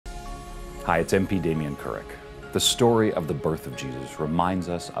Hi, it's MP Damian Couric. The story of the birth of Jesus reminds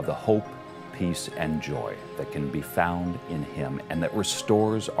us of the hope, peace, and joy that can be found in Him and that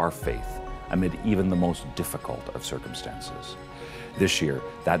restores our faith amid even the most difficult of circumstances. This year,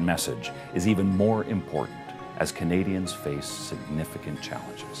 that message is even more important as Canadians face significant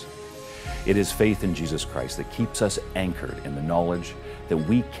challenges. It is faith in Jesus Christ that keeps us anchored in the knowledge that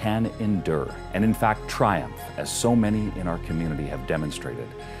we can endure and in fact triumph, as so many in our community have demonstrated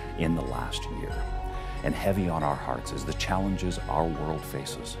in the last year. And heavy on our hearts is the challenges our world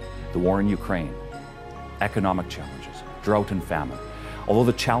faces. The war in Ukraine, economic challenges, drought and famine.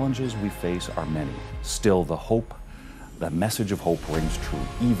 Although the challenges we face are many, still the message of hope rings true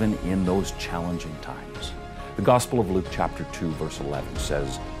even in those challenging times. The Gospel of Luke chapter 2 verse 11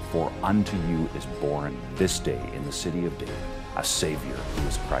 says, "For unto you is born this day in the city of David a Savior who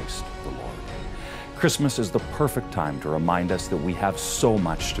is Christ the Lord." Christmas is the perfect time to remind us that we have so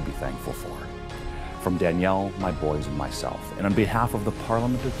much to be thankful for. From Danielle, my boys, and myself, and on behalf of the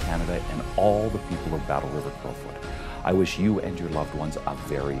Parliament of Canada and all the people of Battle River Crowfoot, I wish you and your loved ones a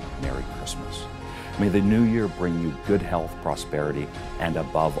very Merry Christmas. May the new year bring you good health, prosperity, and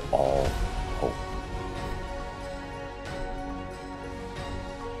above all, hope.